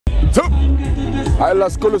2. I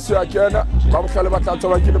last school to Akena,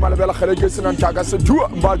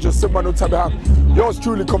 yours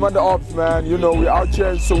truly, Kommanda Obbs, man. You know, we're out here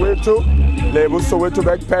in Soweto, label Soweto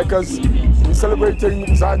Backpackers. We're celebrating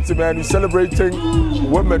Mzansi, man. We're celebrating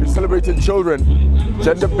women, we're celebrating children.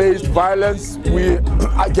 Gender-based violence, we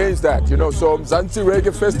against that, you know. So Mzansi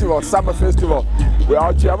Reggae Festival, Summer Festival. We're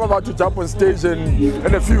out here. I'm about to jump on stage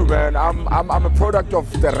in a few, man. I'm a product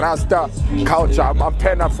of the Rasta culture. I'm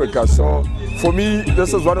Pan-Africa, so for me,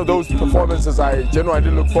 this is one of those performances I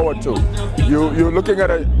genuinely look forward to. You're looking at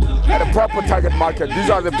a proper target market. These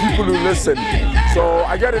are the people who listen. So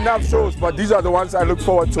I get enough shows, but these are the ones I look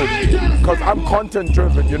forward to because I'm content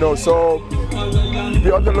driven, you know. So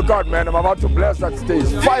be on the lookout, man. I'm about to blast that stage.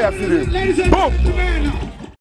 Fire for you. Boom!